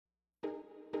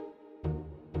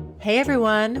Hey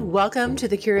everyone, welcome to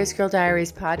the Curious Girl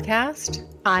Diaries podcast.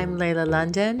 I'm Layla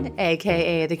London,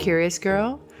 aka The Curious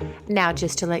Girl. Now,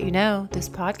 just to let you know, this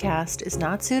podcast is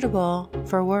not suitable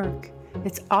for work.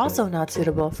 It's also not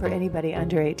suitable for anybody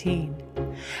under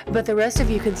 18. But the rest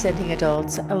of you consenting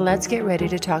adults, let's get ready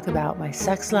to talk about my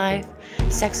sex life,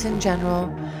 sex in general,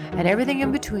 and everything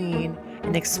in between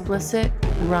in explicit,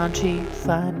 raunchy,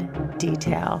 fun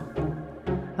detail.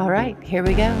 All right, here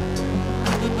we go.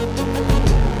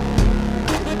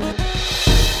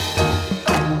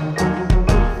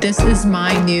 This is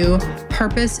my new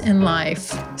purpose in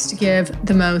life, is to give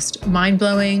the most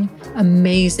mind-blowing,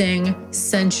 amazing,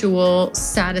 sensual,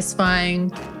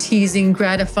 satisfying, teasing,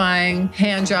 gratifying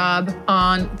hand job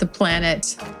on the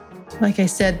planet. Like I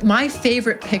said, my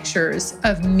favorite pictures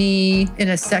of me in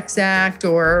a sex act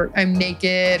or I'm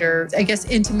naked or I guess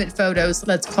intimate photos,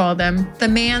 let's call them. The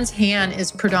man's hand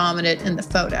is predominant in the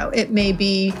photo. It may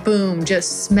be, boom,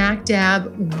 just smack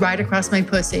dab right across my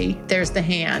pussy. There's the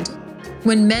hand.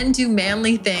 When men do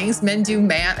manly things,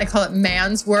 I call it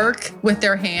man's work with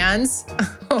their hands.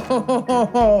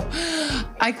 I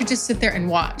could just sit there and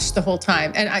watch the whole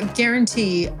time. And I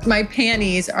guarantee my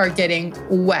panties are getting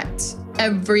wet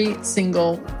every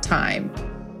single time.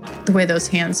 The way those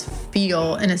hands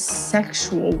feel in a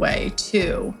sexual way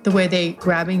too. The way they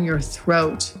grabbing your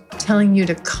throat, telling you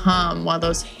to come while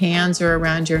those hands are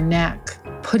around your neck.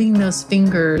 Putting those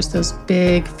fingers, those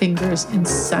big fingers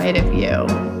inside of you.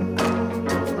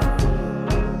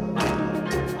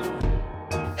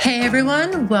 Hey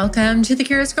everyone, welcome to the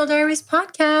Curious Girl Diaries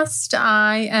podcast.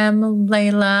 I am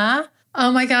Layla. Oh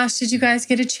my gosh, did you guys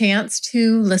get a chance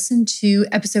to listen to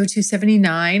episode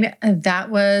 279? That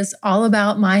was all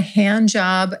about my hand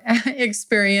job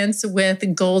experience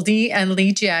with Goldie and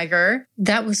Lee Jagger.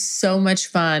 That was so much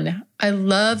fun. I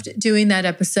loved doing that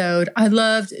episode. I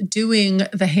loved doing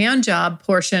the hand job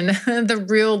portion, the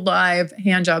real live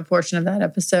hand job portion of that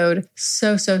episode.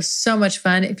 So much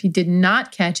fun. If you did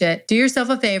not catch it, do yourself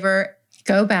a favor.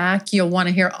 Go back. You'll want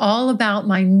to hear all about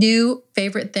my new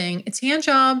favorite thing. It's hand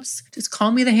jobs. Just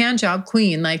call me the hand job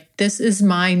queen. Like, this is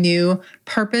my new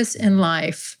purpose in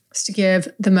life, is to give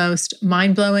the most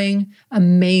mind-blowing,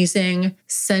 amazing,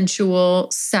 sensual,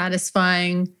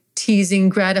 satisfying, teasing,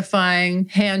 gratifying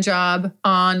hand job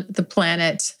on the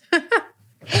planet.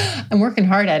 I'm working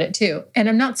hard at it too. And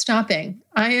I'm not stopping.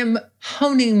 I am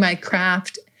honing my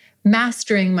craft,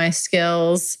 mastering my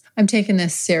skills. I'm taking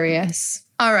this serious.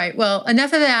 All right, well,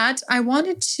 enough of that. I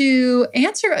wanted to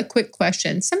answer a quick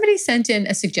question. Somebody sent in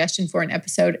a suggestion for an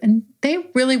episode, and they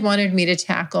really wanted me to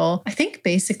tackle, I think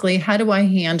basically, how do I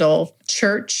handle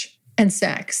church and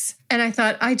sex? And I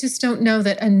thought, I just don't know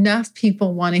that enough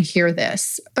people want to hear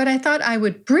this. But I thought I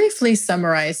would briefly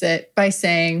summarize it by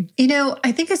saying,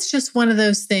 I think it's just one of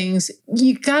those things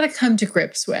you got to come to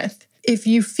grips with. If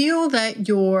you feel that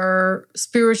your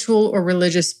spiritual or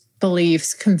religious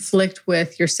beliefs conflict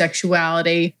with your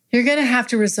sexuality, you're going to have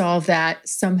to resolve that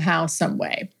somehow, some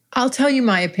way. I'll tell you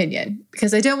my opinion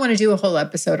because I don't want to do a whole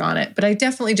episode on it, but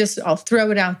I'll throw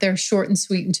it out there short and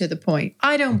sweet and to the point.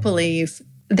 I don't believe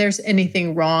there's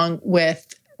anything wrong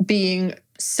with being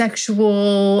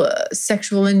sexual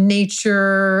in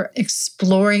nature,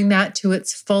 exploring that to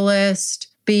its fullest,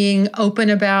 being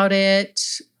open about it.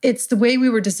 It's the way we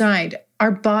were designed. Our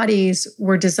bodies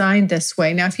were designed this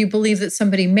way. Now, if you believe that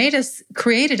somebody made us,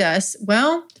 created us,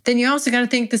 well, then you also got to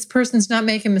think this person's not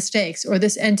making mistakes or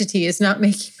this entity is not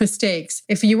making mistakes.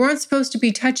 If you weren't supposed to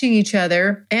be touching each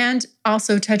other and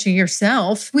also touching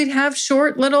yourself, we'd have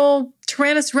short little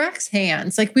Tyrannosaurus Rex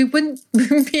hands. Like, we wouldn't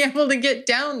be able to get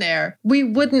down there. We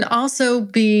wouldn't also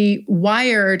be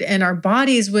wired and our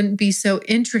bodies wouldn't be so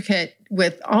intricate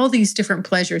with all these different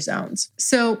pleasure zones.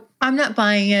 So I'm not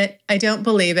buying it. I don't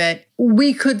believe it.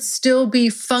 We could still be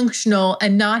functional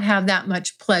and not have that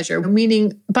much pleasure,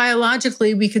 meaning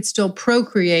biologically, we could still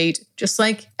procreate just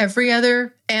like every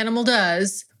other animal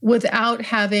does without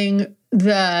having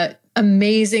the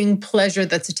amazing pleasure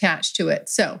that's attached to it.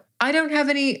 So I don't have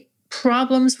any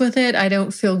problems with it. I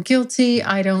don't feel guilty.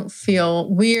 I don't feel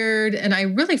weird. And I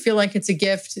really feel like it's a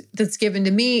gift that's given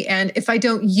to me. And if I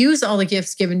don't use all the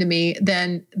gifts given to me,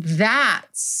 then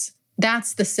that's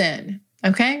the sin.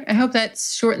 Okay. I hope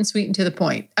that's short and sweet and to the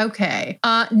point. Okay.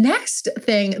 Next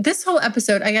thing, this whole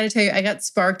episode, I got to tell you, I got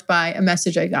sparked by a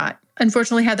message I got.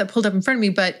 Unfortunately, I had that pulled up in front of me,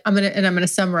 but I'm going to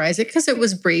summarize it because it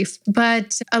was brief.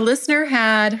 But a listener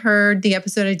had heard the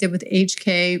episode I did with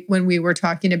HK when we were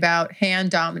talking about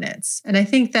hand dominance. And I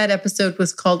think that episode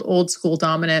was called Old School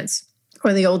Dominance.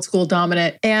 or the old school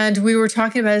dominant. And we were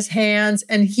talking about his hands,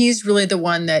 and he's really the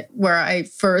one that where I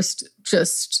first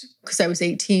just, because I was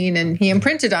 18 and he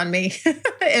imprinted on me.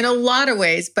 in a lot of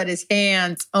ways, but his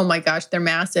hands, oh my gosh, they're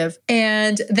massive.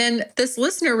 And then this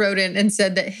listener wrote in and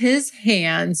said that his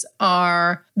hands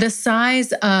are the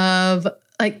size of,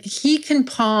 like, he can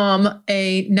palm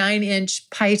a 9-inch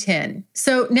pie tin.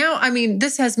 So now, I mean,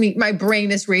 this has me, my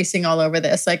brain is racing all over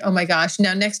this. Like, oh my gosh,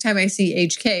 now next time I see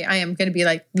HK, I am going to be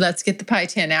like, let's get the pie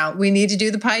tin out. We need to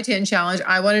do the pie tin challenge.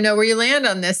 I want to know where you land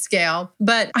on this scale.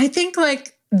 But I think,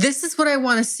 like, this is what I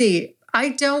want to see. I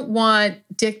don't want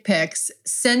dick pics.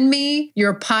 Send me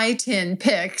your pie tin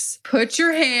pics. Put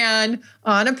your hand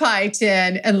on a pie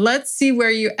tin and let's see where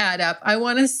you add up. I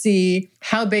want to see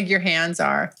how big your hands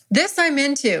are. This I'm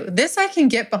into. This I can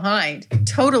get behind.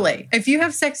 Totally. If you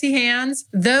have sexy hands,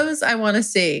 those I want to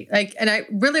see. Like, and I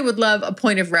really would love a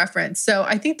point of reference. So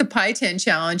I think the pie tin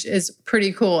challenge is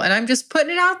pretty cool. And I'm just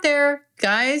putting it out there.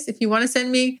 Guys, if you want to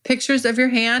send me pictures of your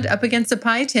hand up against a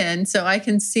pie tin so I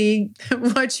can see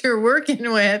what you're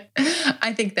working with,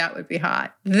 I think that would be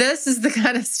hot. This is the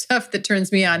kind of stuff that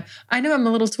turns me on. I know I'm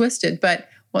a little twisted, but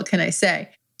what can I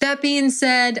say? That being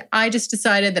said, I just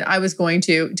decided that I was going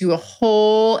to do a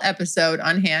whole episode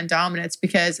on hand dominance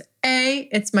because A,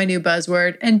 it's my new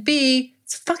buzzword, and B,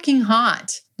 it's fucking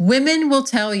hot. Women will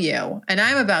tell you, and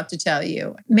I'm about to tell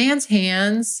you, man's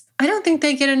hands, I don't think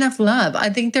they get enough love. I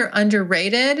think they're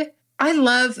underrated. I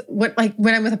love when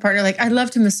I'm with a partner, like I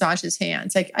love to massage his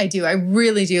hands. Like I do. I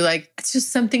really do. Like it's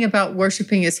just something about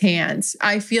worshiping his hands.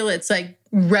 I feel it's like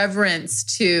reverence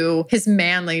to his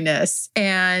manliness.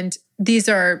 And these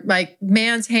are like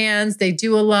man's hands. They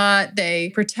do a lot. They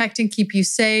protect and keep you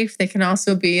safe. They can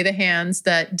also be the hands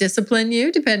that discipline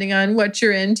you, depending on what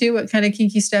you're into, what kind of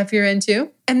kinky stuff you're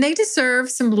into. And they deserve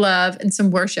some love and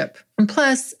some worship. And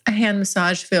plus, a hand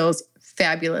massage feels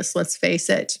fabulous, let's face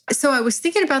it. So I was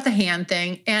thinking about the hand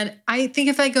thing, and I think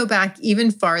if I go back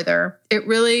even farther,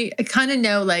 I kind of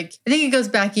know, like, I think it goes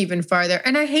back even farther.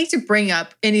 And I hate to bring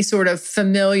up any sort of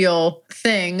familial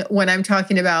thing when I'm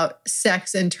talking about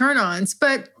sex and turn-ons,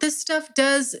 but this stuff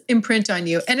does imprint on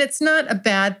you, and it's not a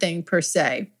bad thing per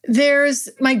se. There's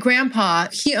my grandpa,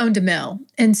 he owned a mill.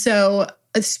 And so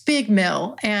this big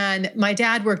mill, and my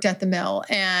dad worked at the mill,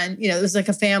 and, you know, it was like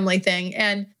a family thing.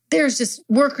 And there's just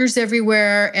workers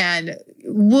everywhere and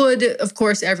wood, of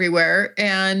course, everywhere.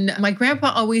 And my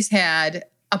grandpa always had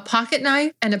a pocket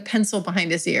knife and a pencil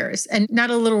behind his ears, and not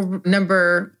a little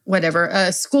number, whatever,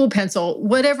 a school pencil,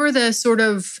 whatever the sort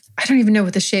of, I don't even know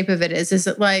what the shape of it is. Is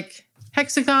it like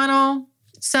hexagonal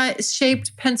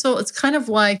shaped pencil? It's kind of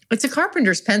like, it's a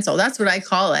carpenter's pencil. That's what I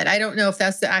call it. I don't know if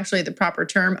that's actually the proper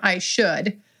term. I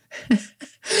should.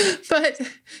 But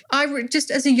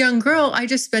just as a young girl, I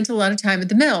just spent a lot of time at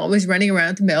the mill. I was running around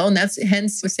at the mill, and that's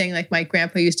hence was saying, like, my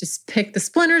grandpa used to pick the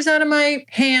splinters out of my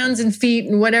hands and feet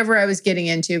and whatever I was getting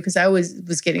into, because I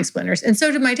was getting splinters. And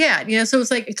so did my dad, you know, so it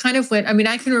was like, it kind of went, I mean,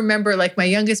 I can remember, like, my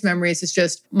youngest memories is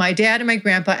just my dad and my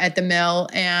grandpa at the mill.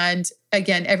 And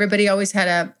again, everybody always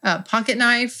had a pocket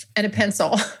knife and a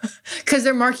pencil because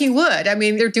they're marking wood. I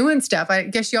mean, they're doing stuff. I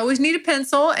guess you always need a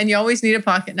pencil and you always need a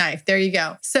pocket knife. There you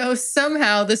go. So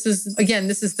somehow this is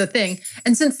the thing.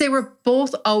 And since they were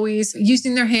both always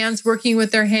using their hands, working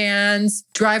with their hands,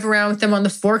 drive around with them on the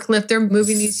forklift, they're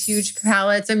moving these huge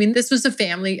pallets. I mean, this was a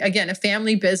family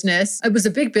business. It was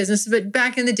a big business, but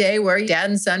back in the day where dad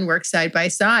and son worked side by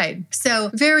side.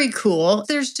 So very cool.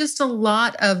 There's just a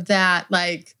lot of that,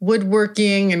 like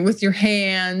woodworking and with your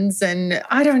hands. And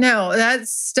I don't know, that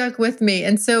stuck with me.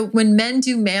 And so when men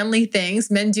do manly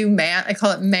things, I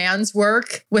call it man's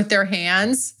work with their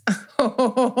hands.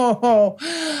 I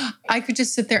could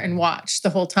just sit there and watch the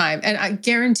whole time. And I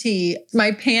guarantee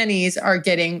my panties are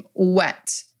getting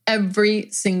wet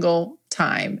every single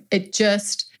time. It's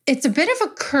a bit of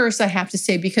a curse, I have to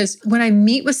say, because when I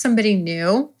meet with somebody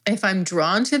new, if I'm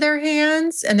drawn to their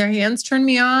hands and their hands turn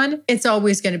me on, it's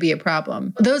always going to be a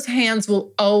problem. Those hands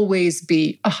will always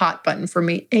be a hot button for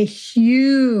me, a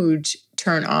huge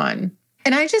turn on.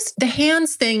 And the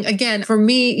hands thing, again, for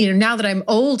me, you know, now that I'm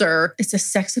older, it's a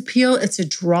sex appeal, it's a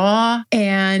draw.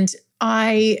 And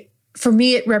for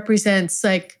me, it represents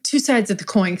like two sides of the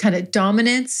coin, kind of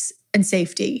dominance and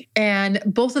safety. And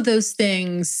both of those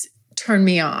things turn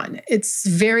me on. It's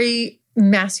very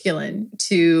masculine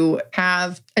to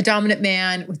have a dominant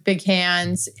man with big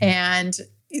hands, and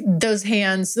those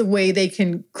hands, the way they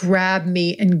can grab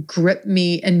me and grip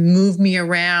me and move me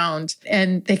around,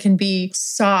 and they can be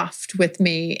soft with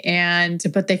me,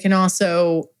 but they can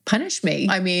also punish me.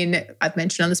 I mean, I've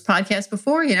mentioned on this podcast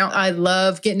before, I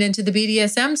love getting into the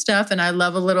BDSM stuff and I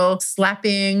love a little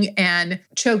slapping and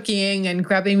choking and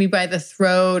grabbing me by the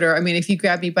throat. Or, if you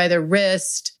grab me by the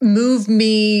wrist, move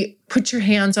me, put your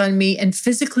hands on me and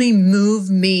physically move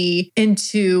me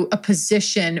into a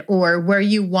position or where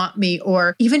you want me,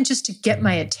 or even just to get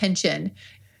my attention,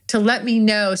 to let me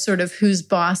know sort of who's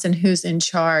boss and who's in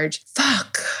charge.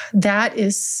 Fuck, that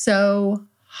is so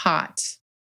hot.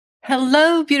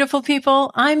 Hello, beautiful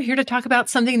people. I'm here to talk about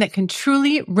something that can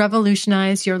truly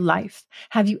revolutionize your life.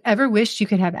 Have you ever wished you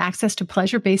could have access to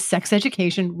pleasure-based sex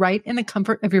education right in the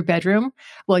comfort of your bedroom?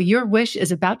 Well, your wish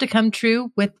is about to come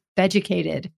true with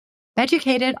Beducated.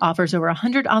 Beducated offers over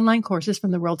 100 online courses from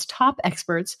the world's top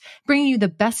experts, bringing you the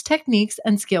best techniques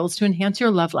and skills to enhance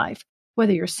your love life.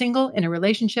 Whether you're single, in a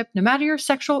relationship, no matter your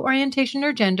sexual orientation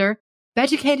or gender,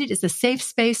 Beducated is a safe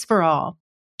space for all.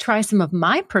 Try some of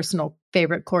my personal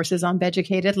favorite courses on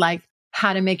Beducated, like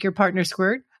how to make your partner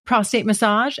squirt, prostate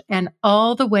massage, and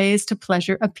all the ways to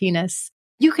pleasure a penis.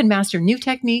 You can master new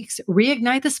techniques,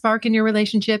 reignite the spark in your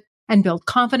relationship, and build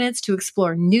confidence to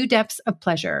explore new depths of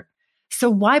pleasure. So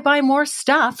why buy more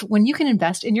stuff when you can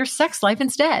invest in your sex life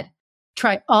instead?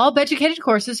 Try all Beducated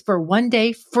courses for 1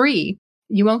 day free.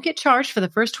 You won't get charged for the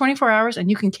first 24 hours and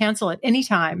you can cancel at any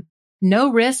time.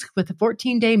 No risk with a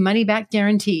 14-day money-back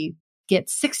guarantee. Get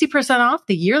 60% off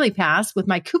the yearly pass with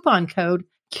my coupon code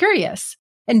CURIOUS.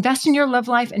 Invest in your love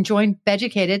life and join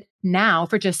Beducated now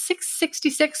for just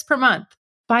 $6.66 per month.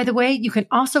 By the way, you can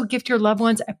also gift your loved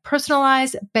ones a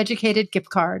personalized Beducated gift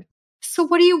card. So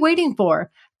what are you waiting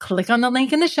for? Click on the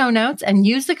link in the show notes and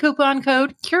use the coupon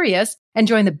code CURIOUS and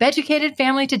join the Beducated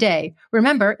family today.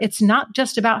 Remember, it's not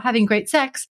just about having great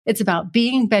sex, it's about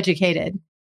being Beducated.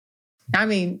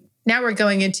 Now we're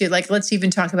going into let's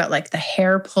even talk about the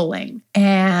hair pulling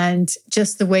and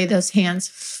just the way those hands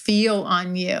feel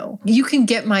on you. You can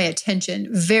get my attention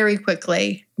very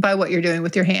quickly by what you're doing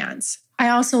with your hands. I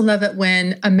also love it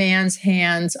when a man's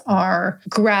hands are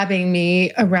grabbing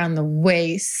me around the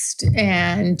waist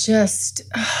and just,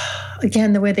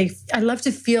 again, the way I love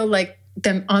to feel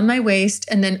them on my waist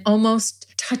and then almost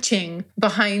touching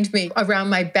behind me around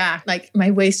my back.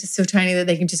 My waist is so tiny that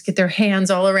they can just get their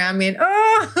hands all around me and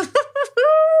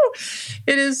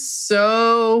it is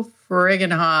so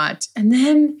friggin' hot. And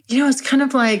then, it's kind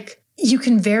of you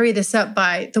can vary this up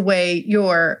by the way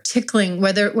you're tickling,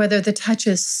 whether the touch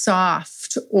is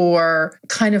soft or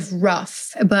kind of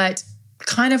rough. But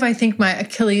kind of, I think my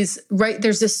Achilles, right,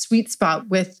 there's this sweet spot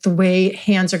with the way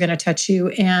hands are going to touch you.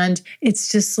 And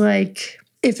it's just sometimes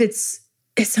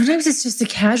it's just the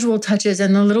casual touches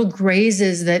and the little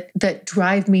grazes that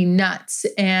drive me nuts.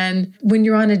 And when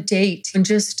you're on a date and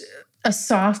just a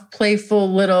soft,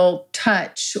 playful little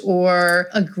touch or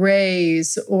a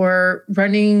graze or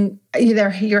running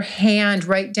either your hand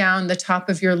right down the top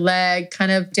of your leg,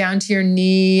 kind of down to your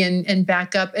knee and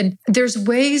back up. And there's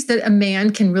ways that a man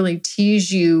can really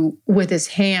tease you with his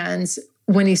hands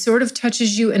when he sort of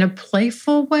touches you in a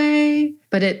playful way,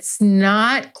 but it's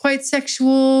not quite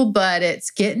sexual, but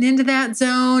it's getting into that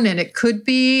zone and it could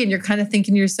be. And you're kind of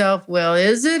thinking to yourself, well,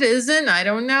 is it, isn't? I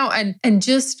don't know. And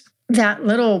just that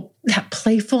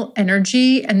playful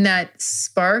energy and that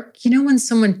spark, when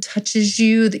someone touches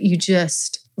you that you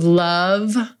just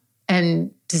love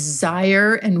and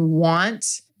desire and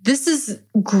want, this is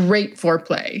great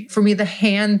foreplay. For me, the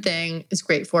hand thing is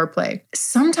great foreplay.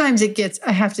 Sometimes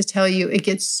I have to tell you, it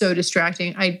gets so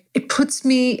distracting. It puts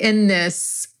me in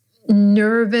this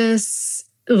nervous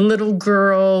little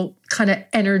girl kind of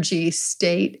energy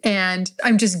state. And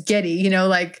I'm just giddy,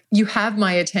 you have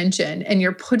my attention and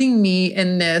you're putting me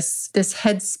in this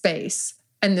headspace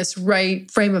and this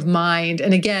right frame of mind.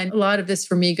 And again, a lot of this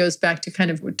for me goes back to kind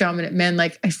of dominant men. I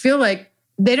feel like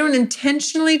they don't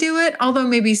intentionally do it, although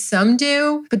maybe some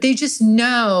do, but they just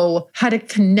know how to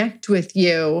connect with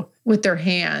you with their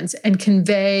hands and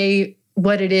convey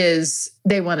what it is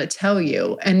they want to tell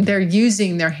you. And they're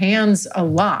using their hands a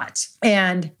lot.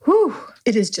 And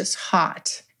it is just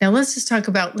hot. Now let's talk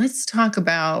about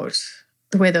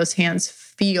the way those hands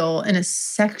feel in a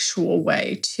sexual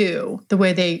way too. The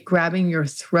way they grabbing your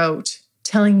throat,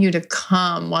 telling you to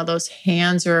come while those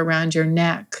hands are around your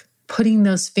neck. Putting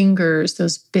those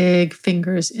big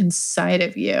fingers inside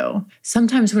of you.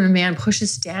 Sometimes when a man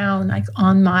pushes down,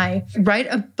 on right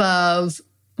above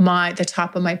the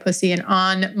top of my pussy and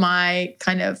on my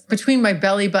kind of between my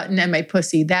belly button and my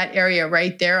pussy, that area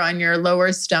right there on your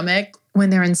lower stomach, when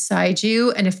they're inside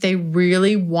you. And if they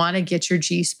really want to get your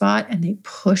G-spot and they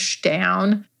push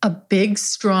down, a big,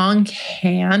 strong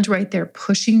hand right there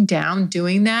pushing down,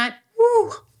 doing that,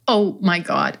 woo. Oh my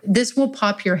God, this will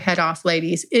pop your head off,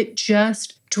 ladies. It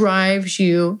just drives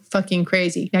you fucking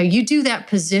crazy. Now you do that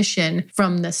position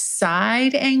from the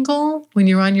side angle when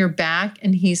you're on your back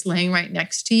and he's laying right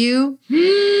next to you,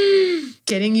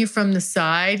 getting you from the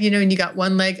side, and you got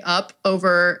one leg up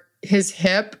over his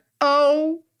hip.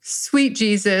 Oh, sweet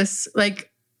Jesus.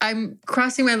 Like I'm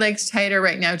crossing my legs tighter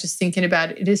right now just thinking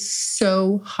about it. It is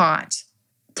so hot.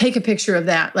 Take a picture of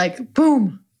that. Like,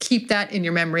 boom, keep that in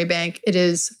your memory bank. It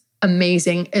is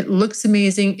amazing. It looks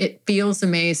amazing. It feels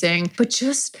amazing. But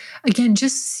just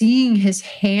seeing his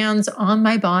hands on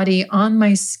my body, on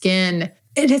my skin.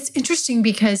 And it's interesting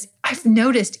because I've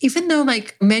noticed, even though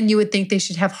like men, you would think they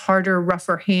should have harder,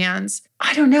 rougher hands.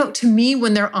 I don't know. To me,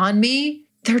 when they're on me,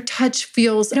 their touch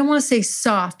feels, I don't want to say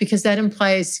soft because that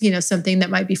implies, something that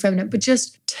might be feminine, but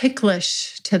just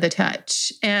ticklish to the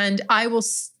touch. And I will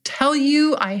tell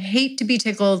you, I hate to be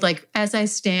tickled. Like as I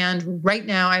stand right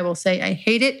now, I will say, I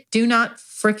hate it. Do not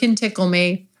frickin' tickle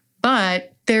me.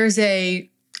 But there's a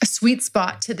sweet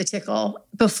spot to the tickle.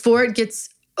 Before it gets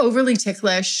overly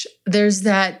ticklish, there's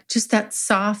that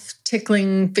soft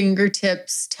tickling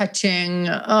fingertips touching.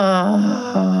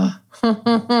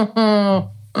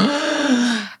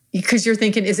 Because you're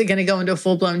thinking, is it going to go into a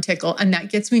full-blown tickle? And that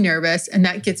gets me nervous. And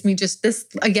that gets me just this,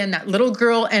 again, that little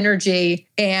girl energy.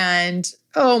 And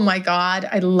oh my God,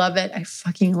 I love it. I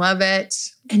fucking love it.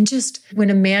 And just when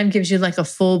a man gives you like a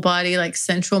full body, like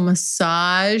sensual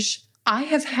massage, I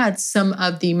have had some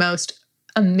of the most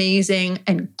amazing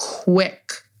and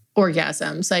quick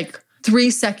orgasms, like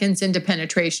 3 seconds into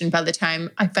penetration by the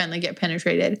time I finally get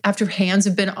penetrated. After hands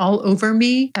have been all over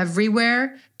me,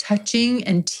 everywhere, touching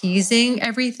and teasing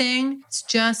everything. It's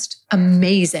just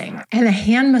amazing. And the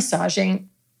hand massaging,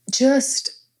 it's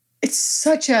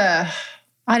such a,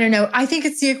 I don't know, I think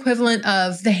it's the equivalent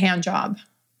of the hand job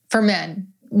for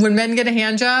men. When men get a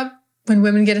hand job, when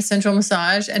women get a sensual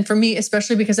massage, and for me,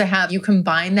 especially because you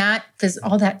combine that, because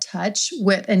all that touch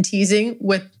with and teasing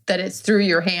with that it's through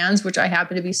your hands, which I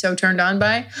happen to be so turned on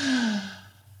by.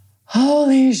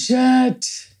 Holy shit.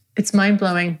 It's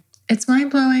mind-blowing. It's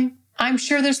mind-blowing. I'm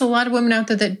sure there's a lot of women out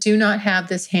there that do not have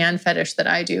this hand fetish that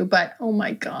I do, but oh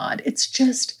my God, it's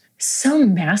just so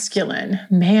masculine.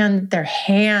 Man, their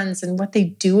hands and what they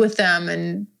do with them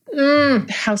and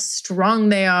how strong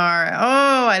they are.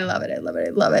 Oh, I love it. I love it.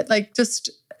 I love it. Like just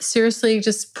seriously,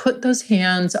 just put those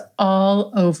hands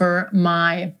all over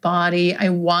my body. I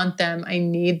want them. I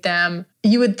need them.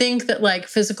 You would think that like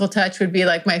physical touch would be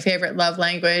like my favorite love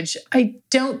language. I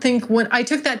don't think when I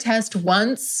took that test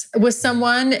once with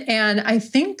someone, and I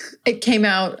think it came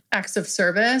out acts of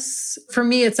service. For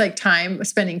me, it's like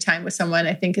spending time with someone,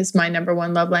 I think is my number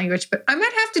one love language, but I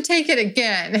might have to take it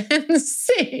again and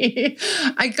see.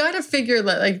 I got to figure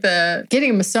that like the getting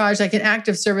a massage, like an act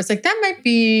of service, like that might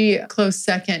be a close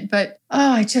second, but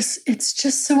it's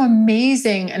just so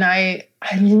amazing. And I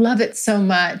love it so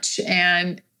much.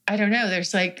 And I don't know,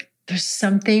 there's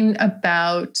something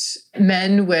about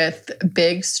men with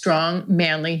big, strong,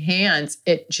 manly hands.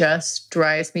 It just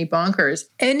drives me bonkers.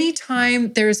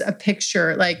 Anytime there's a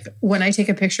picture, like when I take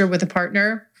a picture with a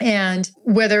partner, and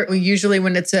usually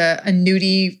when it's a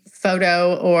nudie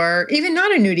photo or even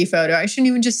not a nudie photo, I shouldn't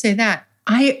even just say that.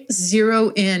 I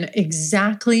zero in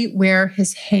exactly where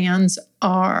his hands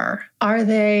are.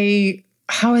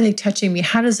 How are they touching me?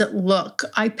 How does it look?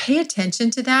 I pay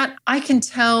attention to that. I can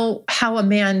tell how a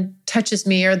man touches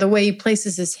me or the way he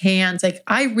places his hands. Like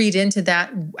I read into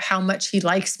that how much he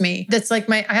likes me. That's like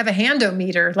I have a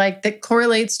hand-o-meter, like that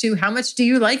correlates to how much do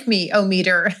you like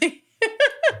me-o-meter.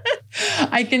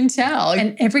 I can tell.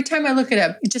 And every time I look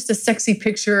at just a sexy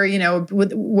picture,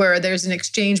 where there's an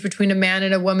exchange between a man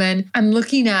and a woman, I'm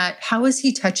looking at how is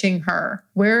he touching her?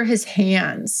 Where are his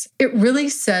hands? It really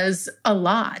says a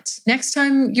lot. Next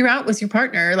time you're out with your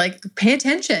partner, like pay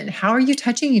attention. How are you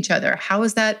touching each other? How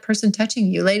is that person touching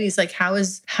you? Ladies, like how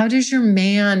does your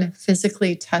man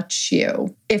physically touch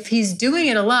you? If he's doing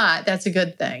it a lot, that's a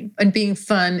good thing. And being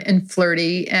fun and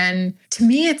flirty. And to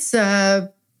me, it's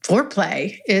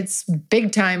foreplay. It's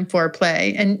big time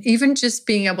foreplay. And even just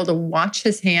being able to watch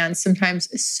his hands sometimes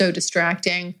is so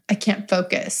distracting. I can't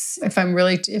focus.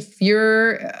 If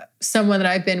you're someone that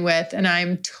I've been with and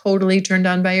I'm totally turned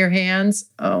on by your hands,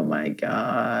 oh my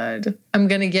God.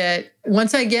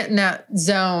 Once I get in that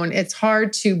zone, it's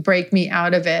hard to break me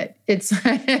out of it.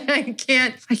 I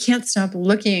can't stop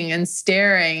looking and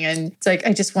staring. And it's like,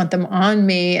 I just want them on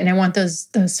me and I want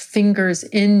those fingers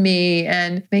in me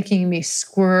and making me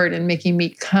squirt and making me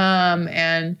come.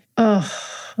 And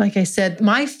like I said,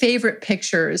 my favorite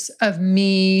pictures of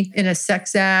me in a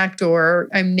sex act or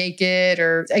I'm naked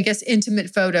or I guess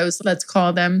intimate photos, let's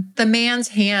call them. The man's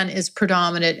hand is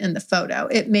predominant in the photo.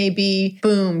 It may be,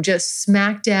 boom, just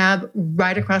smack dab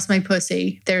right across my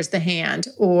pussy. There's the hand.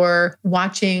 Or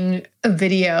watching a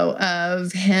video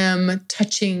of him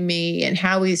touching me and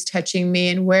how he's touching me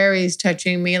and where he's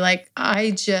touching me. Like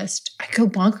I go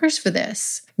bonkers for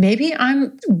this. Maybe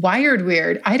I'm wired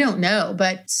weird. I don't know.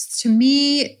 But to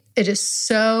me, it is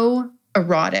so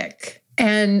erotic.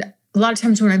 And a lot of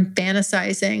times when I'm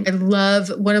fantasizing, I love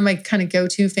one of my kind of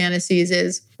go-to fantasies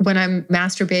is when I'm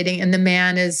masturbating and the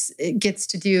man gets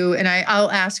to do, and I'll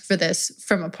ask for this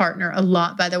from a partner a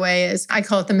lot, by the way, is I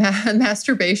call it the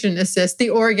masturbation assist,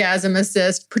 the orgasm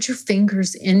assist. Put your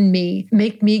fingers in me,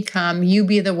 make me come. You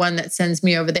be the one that sends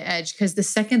me over the edge. Because the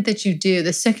second that you do,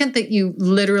 the second that you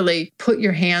literally put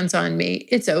your hands on me,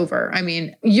 it's over. I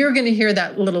mean, you're going to hear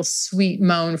that little sweet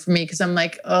moan from me because I'm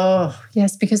like, oh,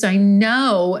 yes, because I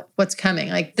know what's coming.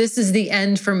 Like, this is the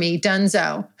end for me,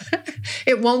 dunzo.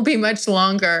 It won't be much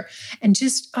longer. And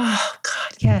just, oh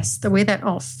God, yes, the way that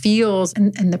all feels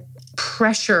and the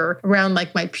pressure around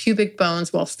like my pubic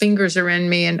bones while fingers are in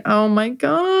me. And oh my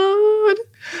God.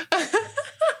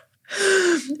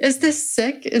 Is this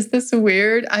sick? Is this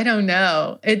weird? I don't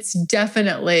know. It's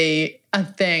definitely a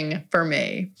thing for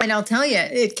me. And I'll tell you,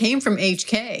 it came from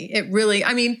HK. It really,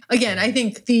 I mean, again, I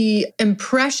think the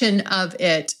impression of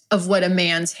what a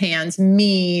man's hands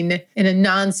mean in a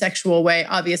non-sexual way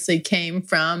obviously came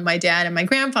from my dad and my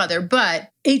grandfather, but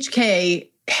HK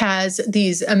has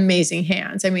these amazing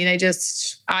hands. I mean,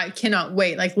 I cannot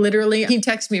wait. Like literally, he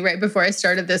texted me right before I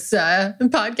started this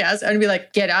podcast. I'd be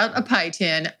like, get out a pie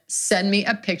tin, send me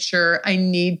a picture. I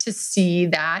need to see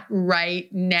that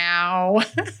right now.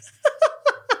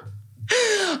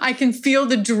 I can feel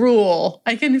the drool.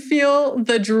 I can feel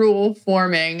the drool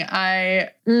forming.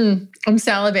 I'm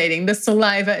salivating. The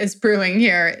saliva is brewing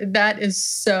here. That is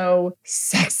so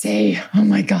sexy. Oh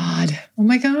my God. Oh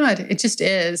my God. It just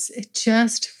is. It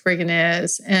just friggin'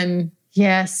 is. And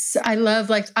yes, I love,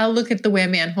 like, I'll look at the way a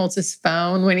man holds his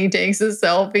phone when he takes a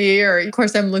selfie, or of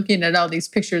course I'm looking at all these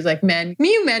pictures like men.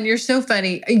 You men, you're so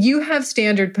funny. You have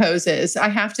standard poses. I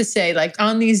have to say, like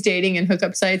on these dating and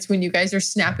hookup sites, when you guys are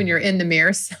snapping your in the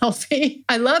mirror selfie,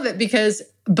 I love it because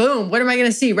boom, what am I going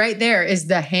to see? Right there is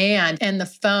the hand and the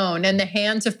phone and the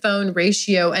hand to phone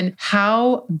ratio. And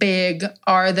how big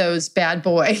are those bad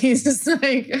boys?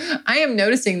 Like, I am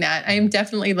noticing that. I am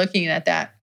definitely looking at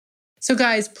that. So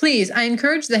guys, please, I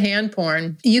encourage the hand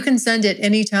porn. You can send it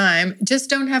anytime.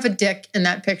 Just don't have a dick in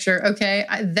that picture, okay?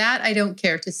 That I don't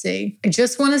care to see. I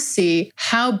just want to see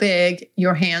how big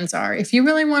your hands are. If you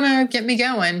really want to get me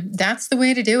going, that's the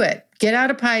way to do it. Get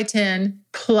out a pie tin,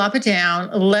 plop it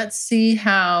down. Let's see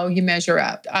how you measure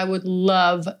up. I would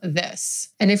love this.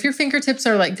 And if your fingertips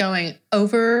are like going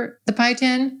over the pie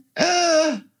tin,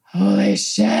 holy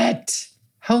shit.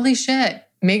 Holy shit.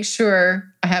 Make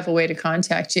sure I have a way to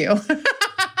contact you.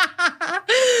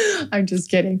 I'm just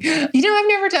kidding. You know, I've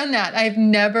never done that. I've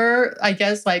never, I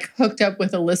guess, like hooked up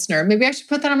with a listener. Maybe I should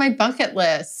put that on my bucket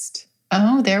list.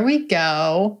 Oh, there we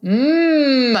go.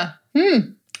 I'm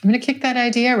going to kick that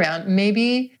idea around.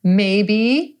 Maybe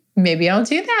I'll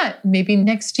do that. Maybe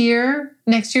next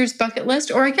year's bucket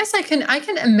list, or I guess I can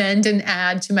amend and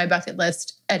add to my bucket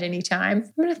list at any time.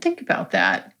 I'm going to think about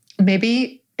that.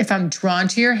 Maybe if I'm drawn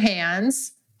to your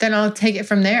hands, then I'll take it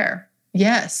from there.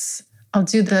 Yes, I'll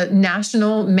do the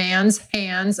National Man's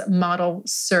Hands Model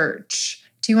Search.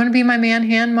 Do you want to be my man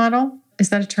hand model? Is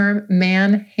that a term?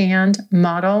 Man hand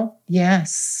model?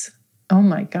 Yes. Oh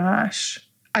my gosh.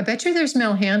 I bet you there's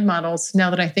male hand models. Now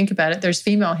that I think about it, there's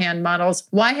female hand models.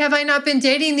 Why have I not been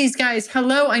dating these guys?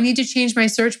 Hello, I need to change my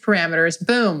search parameters.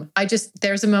 Boom.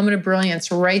 There's a moment of brilliance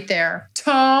right there.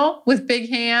 Tall with big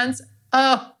hands.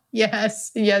 Oh,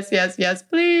 yes,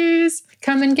 please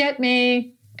come and get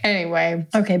me. Anyway,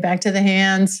 okay, back to the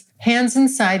hands. Hands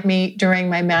inside me during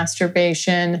my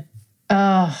masturbation.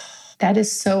 Oh, that is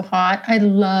so hot. I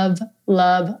love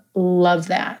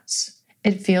that.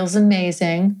 It feels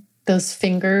amazing. Those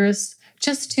fingers,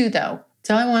 just two though.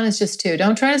 All I want is just two.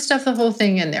 Don't try to stuff the whole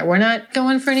thing in there. We're not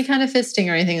going for any kind of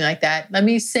fisting or anything like that. Let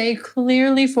me say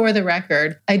clearly for the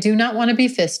record, I do not want to be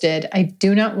fisted. I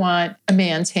do not want a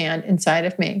man's hand inside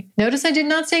of me. Notice I did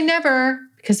not say never,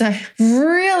 because I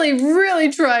really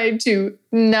tried to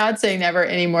not say never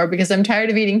anymore because I'm tired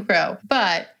of eating crow.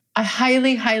 But I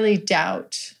highly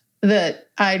doubt that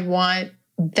I'd want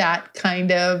that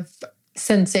kind of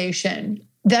sensation.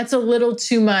 That's a little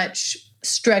too much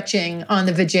stretching on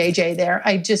the vajayjay there.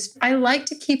 I like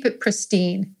to keep it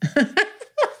pristine.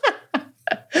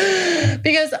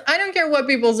 Because I don't care what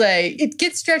people say. It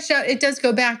gets stretched out. It does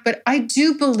go back. But I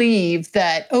do believe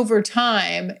that over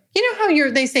time, you know how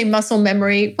they say muscle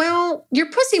memory? Well, your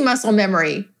pussy muscle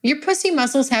memory. Your pussy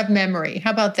muscles have memory.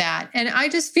 How about that? And I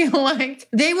just feel like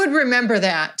they would remember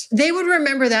that. They would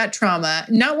remember that trauma,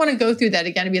 not want to go through that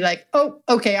again and be like, oh,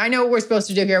 okay, I know what we're supposed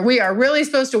to do here. We are really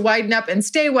supposed to widen up and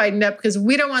stay widened up because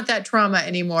we don't want that trauma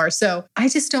anymore. So I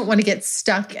just don't want to get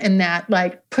stuck in that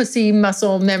like pussy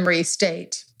muscle memory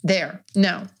state. There.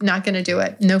 No, not going to do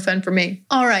it. No fun for me.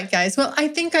 All right, guys. Well, I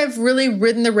think I've really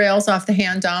ridden the rails off the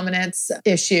hand dominance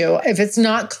issue. If it's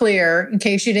not clear, in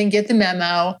case you didn't get the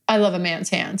memo, I love a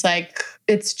man's hands. Like,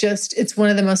 it's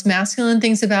one of the most masculine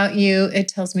things about you. It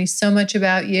tells me so much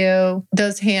about you.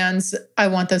 Those hands, I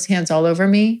want those hands all over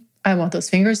me. I want those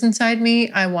fingers inside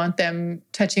me. I want them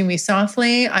touching me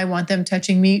softly. I want them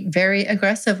touching me very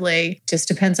aggressively. Just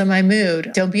depends on my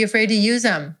mood. Don't be afraid to use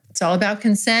them. It's all about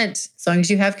consent. As long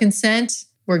as you have consent,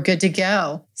 we're good to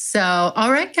go. So, all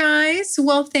right, guys.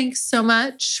 Well, thanks so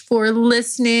much for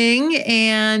listening.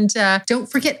 And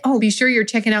don't forget, be sure you're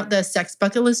checking out the Sex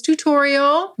Bucket List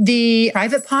tutorial, the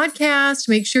private podcast.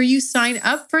 Make sure you sign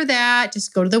up for that.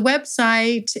 Just go to the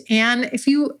website. And if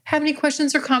you have any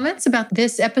questions or comments about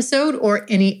this episode or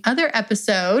any other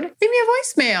episode, leave me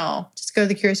a voicemail. Just go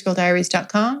to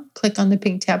thecuriousgirldiaries.com, click on the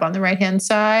pink tab on the right-hand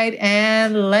side,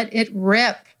 and let it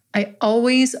rip. I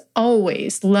always,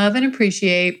 always love and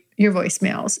appreciate your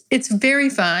voicemails. It's very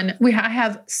fun. I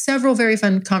have several very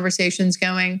fun conversations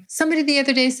going. Somebody the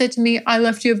other day said to me, I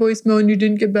left you a voicemail and you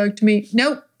didn't get back to me.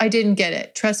 Nope, I didn't get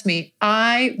it. Trust me,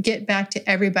 I get back to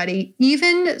everybody,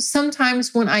 even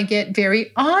sometimes when I get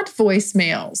very odd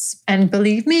voicemails. And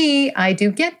believe me, I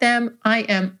do get them. I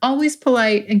am always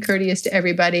polite and courteous to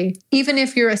everybody, even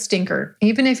if you're a stinker,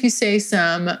 even if you say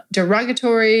some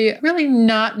derogatory, really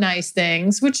not nice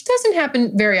things, which doesn't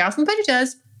happen very often, but it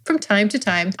does. From time to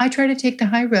time, I try to take the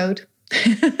high road.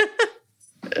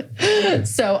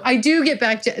 So I do get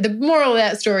back to, the moral of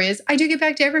that story is I do get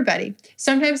back to everybody.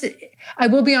 Sometimes, I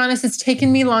will be honest, it's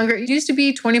taken me longer. It used to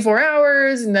be 24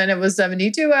 hours and then it was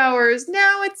 72 hours.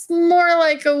 Now it's more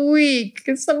like a week,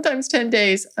 sometimes 10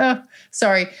 days. Oh,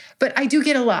 sorry. But I do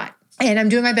get a lot. And I'm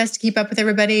doing my best to keep up with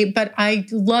everybody, but I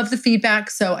love the feedback,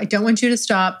 so I don't want you to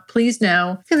stop. Please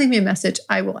know, if you leave me a message,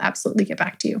 I will absolutely get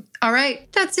back to you. All right,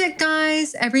 that's it,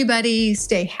 guys. Everybody,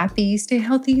 stay happy, stay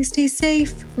healthy, stay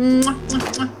safe. Mwah, mwah,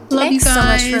 mwah. Love you guys. Thanks so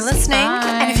much for listening.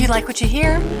 Bye. And if you like what you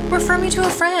hear, refer me to a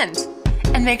friend.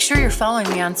 And make sure you're following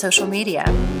me on social media.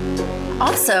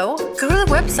 Also, go to the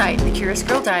website,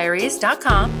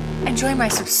 thecuriousgirldiaries.com, and join my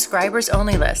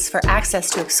subscribers-only list for access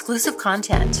to exclusive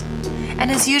content. And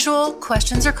as usual,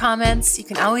 questions or comments, you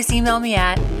can always email me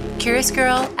at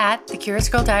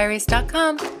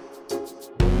curiousgirl@thecuriousgirldiaries.com.